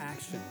in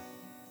action.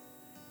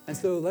 And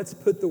so let's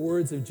put the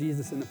words of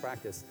Jesus into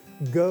practice.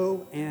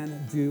 Go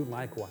and do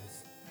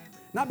likewise.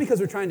 Not because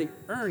we're trying to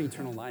earn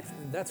eternal life.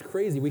 That's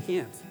crazy. We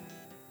can't.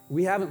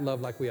 We haven't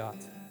loved like we ought.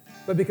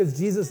 But because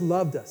Jesus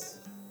loved us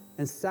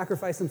and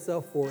sacrificed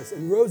himself for us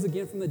and rose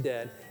again from the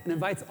dead and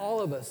invites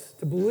all of us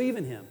to believe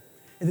in him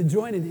and to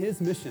join in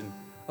his mission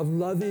of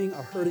loving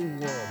a hurting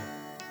world